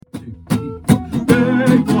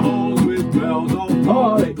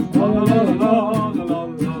La la la la la la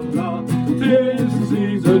la la. 'Tis the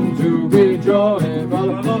season to be jolly. La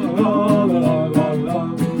la la la la la la la.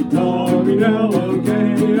 Tommy Nello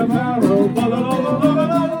gay a barrow. La la la la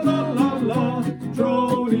la la la la.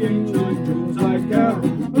 Troll the ancient noontide carol.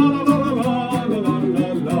 La la la la la la la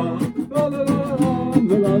la. La la la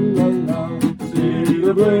la la la la. See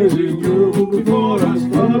the blazing Yule before us.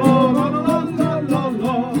 La la la la la la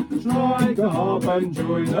la. Strike a harp and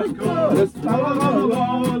join the chorus. La la la la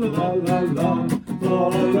la la la la.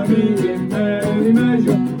 Follow me in merry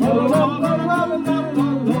measure. La la la la la la la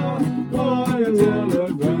la. Why until the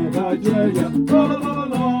great I treasure. La la la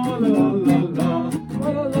la la la la. La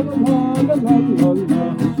la la la la la la.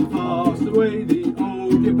 Fast away the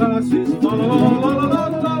old year passes. La la la la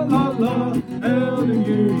la la la. Elder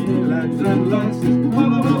Union lads and lasses. La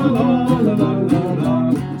la la la la la la la.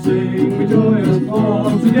 Sing we joyous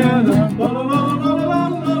all together. La la la la la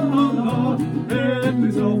la la la.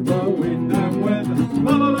 Endless over wind and weather.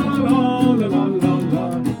 La la la la la la la la.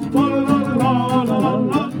 La la la la la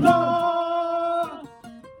la la.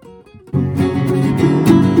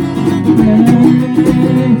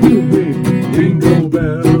 Jingle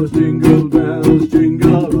bells,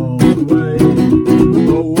 jingle all the way.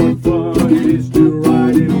 Oh, what fun it is to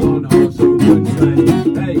ride in one horse open sleigh.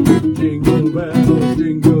 Hey, jingle bells,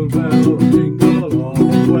 jingle all the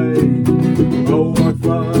way. Oh, what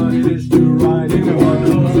fun it is to ride in one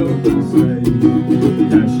horse open sleigh.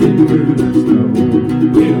 Dashing through the snow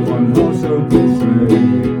in a one horse open sleigh.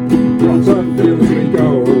 Across the fields we go,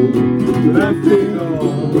 laughing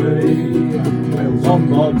all the way. Bells on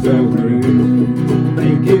bobtail ring,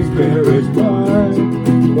 making spirits bright.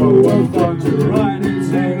 Oh, what fun to ride and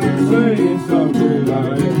sing and sing song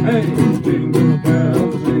tonight. Hey, jingle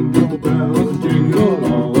bells, jingle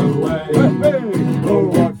all the way. Hey, hey. Oh,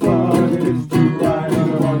 what fun it is to ride on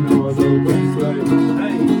a one-horse open sleigh.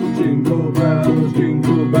 Hey, jingle bells,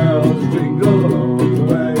 jingle all the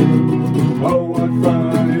way. Oh, what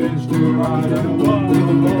fun it is to ride on a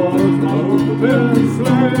one-horse open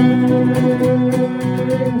sleigh.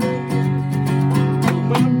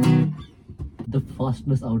 The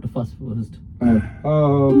fastness out of us first.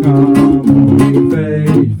 Oh, come, ye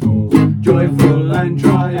faithful, joyful and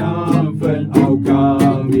triumphant. Oh,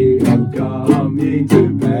 come ye to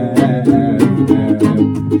Bethlehem.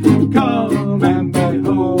 Come and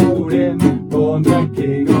behold him, born the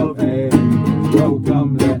King of heaven. Oh,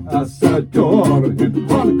 come, let us adore him.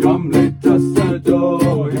 Oh, come, let us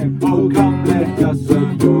adore him. Oh, come, let us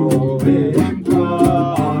adore him.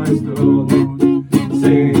 Christ the Lord.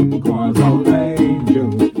 Sing choirs of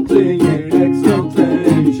angels, sing in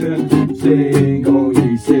exaltation. Sing, all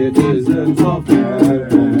ye citizens of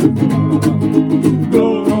heaven.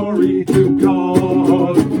 Glory to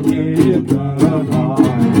God in the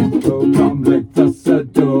highest. Oh, come, let us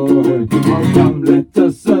adore him. Oh, come, let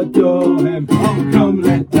us adore him. Oh, come,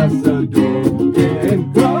 let us adore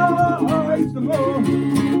him. Christ the Lord.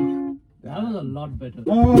 That was a lot better.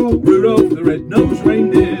 Oh, Rudolph the red-nosed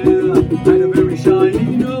reindeer had a very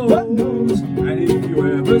shiny nose. And if you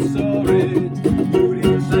ever saw it, you'd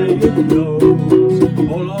even say it glows.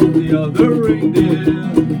 All of the other reindeer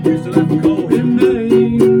used to let them call him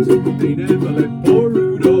names. They never let poor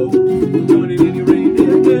Rudolph join in any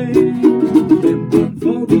reindeer games. Then one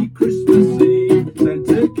foggy Christmas Eve,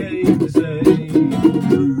 Santa came to say,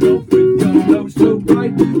 Rudolph, with your nose so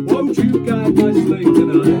bright, won't you guide my sleigh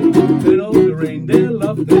tonight? Then all the reindeer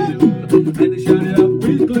loved him, and they shouted out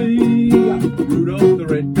with glee, Rudolph the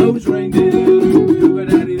red-nosed reindeer, you got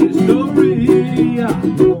daddy this story.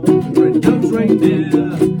 Red-nosed reindeer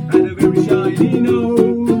had a very shiny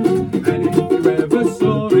nose, and if you ever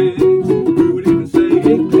saw it, you would even say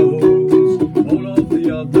it glows. All of the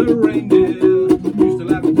other reindeer used to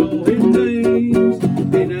laugh and call him names.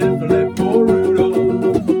 They never let poor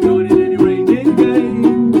Rudolph join in any reindeer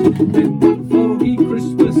games. Then one foggy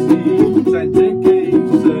Christmas Eve, Santa came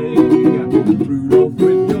to say, Rudolph,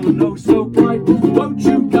 with your nose so bright, won't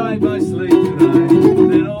you guide my sleigh tonight?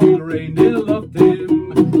 Then all the reindeer loved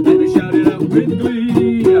him, and they shouted out with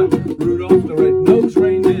glee, Rudolph the red-nosed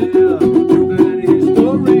reindeer, you got any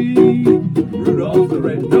history? Rudolph the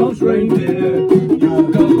red-nosed reindeer,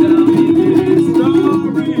 you'll go down in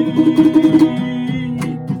history.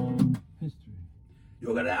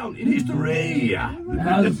 You'll go down in history.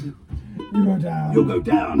 You'll go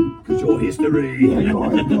down, because you're history.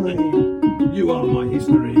 You are my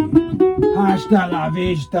history. Hasta la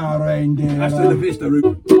vista, reindeer. Hasta la vista,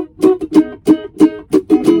 Rudolph.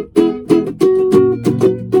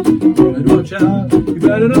 Watch out, you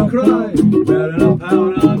better not cry, you better not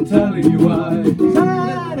pout, I'm telling you why.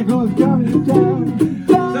 Santa Claus coming to town.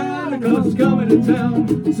 Santa Claus is coming to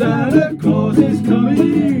town. Santa Claus is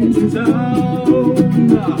coming to town.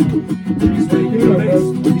 He's taking a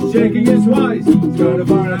list, he's checking his twice. He's gonna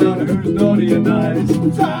find out who's naughty and nice.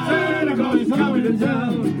 Santa Claus is coming to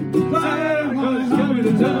town. Santa Claus is coming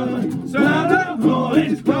to town. Santa Claus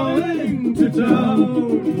is coming to town.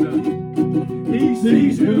 He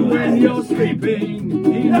sees you when you're sleeping.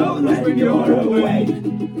 He knows when you're awake.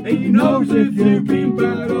 He knows if you've been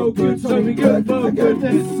bad or good. So be good for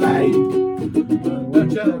goodness sake.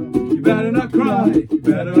 Watch out, you better not cry. You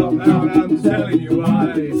better not pout, I'm telling you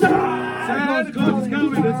why. Santa Claus is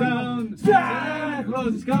coming to town. Santa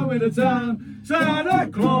Claus is coming to town. Santa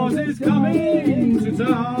Claus is coming to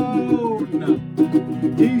town.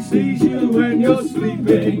 He sees you when you're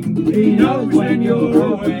sleeping. He knows when you're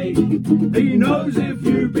awake. He knows if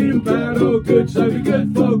you've been bad or good. So be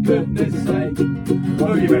good for goodness sake.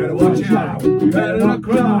 Oh, you better watch out. You better not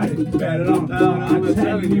cry. You better not pout. I'm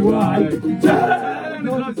telling you why. Santa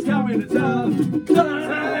Claus is coming to town.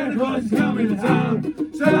 Santa Claus is coming to town.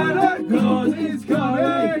 Santa Claus is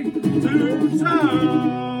coming to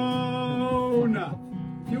town.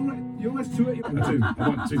 You almost to it.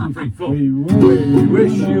 1, 2, 3, 4. We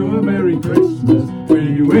wish you a Merry Christmas.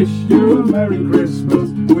 We wish you a Merry Christmas.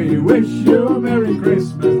 We wish you a Merry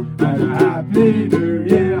Christmas and a Happy New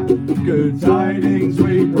Year. Good tidings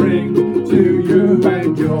we bring to you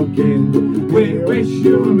and your kin. We wish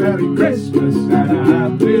you a Merry Christmas and a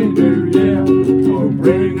Happy New Year. Oh,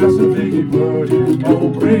 bring us a figgy pudding. Oh,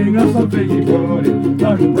 bring us a figgy pudding.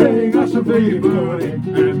 Oh, bring us a figgy pudding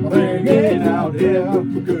and bring it out here.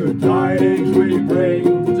 Good tidings we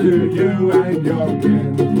bring to you and your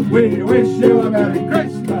kin. We wish you a Merry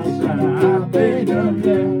Christmas and a Happy New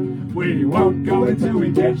Year. We won't go until we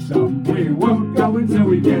get some. We won't go until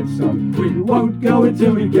we get some. We won't go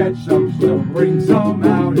until we get some. So bring some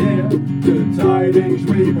out here. Good tidings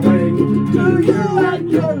we bring to you and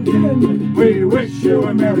your kin. We wish you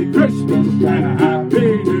a Merry Christmas and a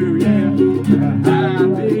Happy New Year. A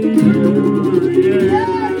Happy New Year.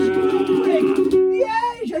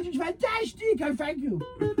 Yes, that is fantastic. I thank you.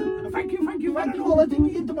 Thank you, thank you. Thank you all. I think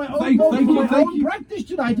we into my own practice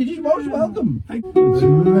tonight. It is most welcome.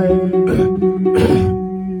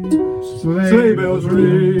 Sleigh bells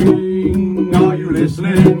ring, are you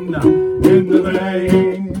listening? In the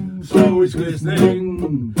lane, snow is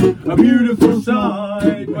glistening. A beautiful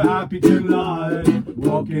sight, we're happy tonight.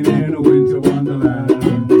 Walking in a winter wonderland.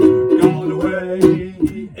 Gone away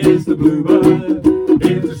is the bluebird.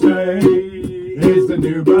 Here to stay is the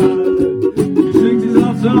new bird. He sings his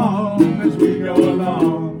love song as we go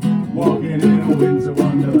along. Walking in a winter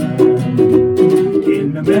wonderland.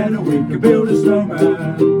 In the meadow we can build a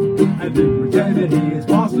snowman and then pretend that he is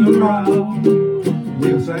passing around.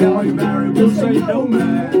 He'll say, are you married? We'll say, no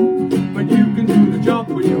man, but you can do the job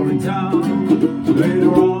when you're in town.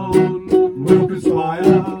 Later on, we'll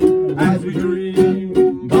conspire as we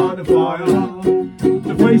dream by the fire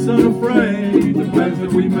to face unafraid the plans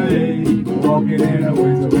that we made. Walking in a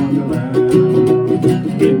winter wonderland.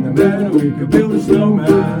 In the meadow we can build a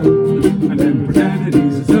snowman and then pretend that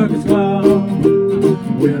he's a circus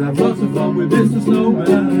clown. We'll have lots of fun with Mr.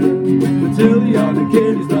 Snowman until the other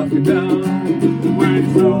kid is knocking down. When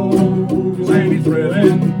it snows, ain't it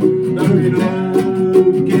thrilling? No, you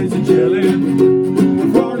know, kids are chilling.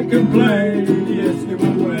 We're frolic and play the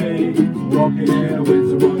Eskimo way. Walking in a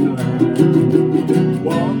winter wonderland.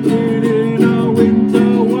 Walking in a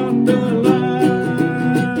winter wonderland.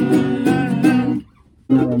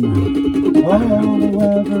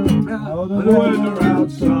 Oh, the weather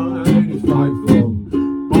outside is frightful,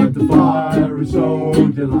 but the fire is so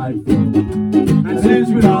delightful. And since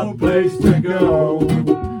we've no place to go,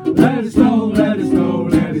 let it snow, let it snow,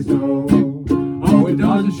 let it snow. Oh, it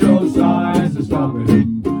doesn't show signs of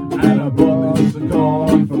stopping, and our bullets are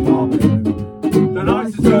gone from popping. The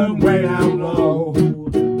lights are turned way down low.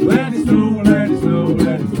 Let it snow, let it snow,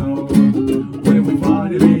 let it snow. When we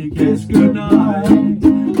finally kiss goodnight,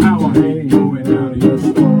 how I hate going out of your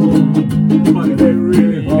store. But if they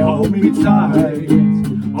really hold me tight,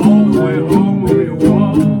 all the way home we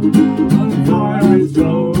walk, the fire is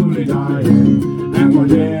slowly dying, and one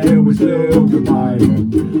day we're still goodbye.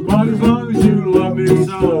 But as long as you love me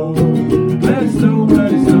so, let it snow,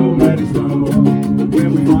 let it snow, let it snow. When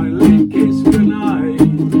we finally kiss goodnight,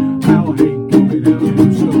 how I hate going out in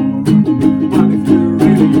the storm. But if you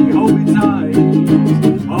really hold me tight,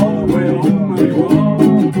 all the way home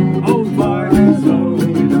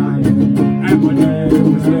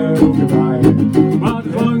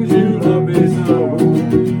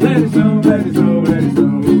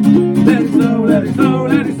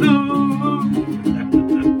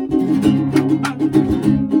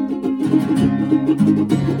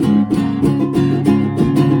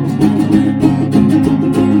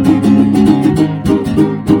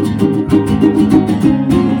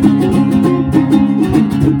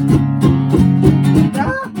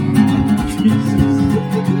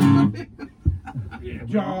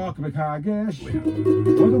Haggis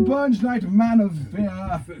was a Burnsley man of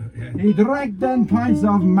fear. He drank 10 pints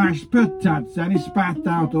of mashed potatoes and he spat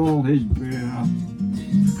out all his beer.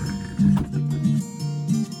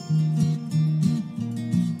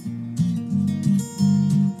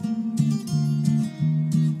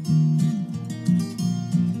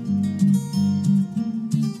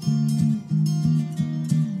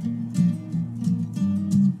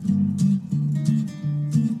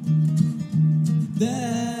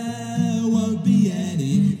 There won't be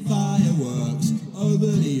any fireworks over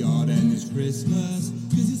the yard and this Christmas,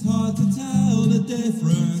 'cause it's hard to tell the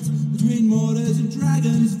difference between modern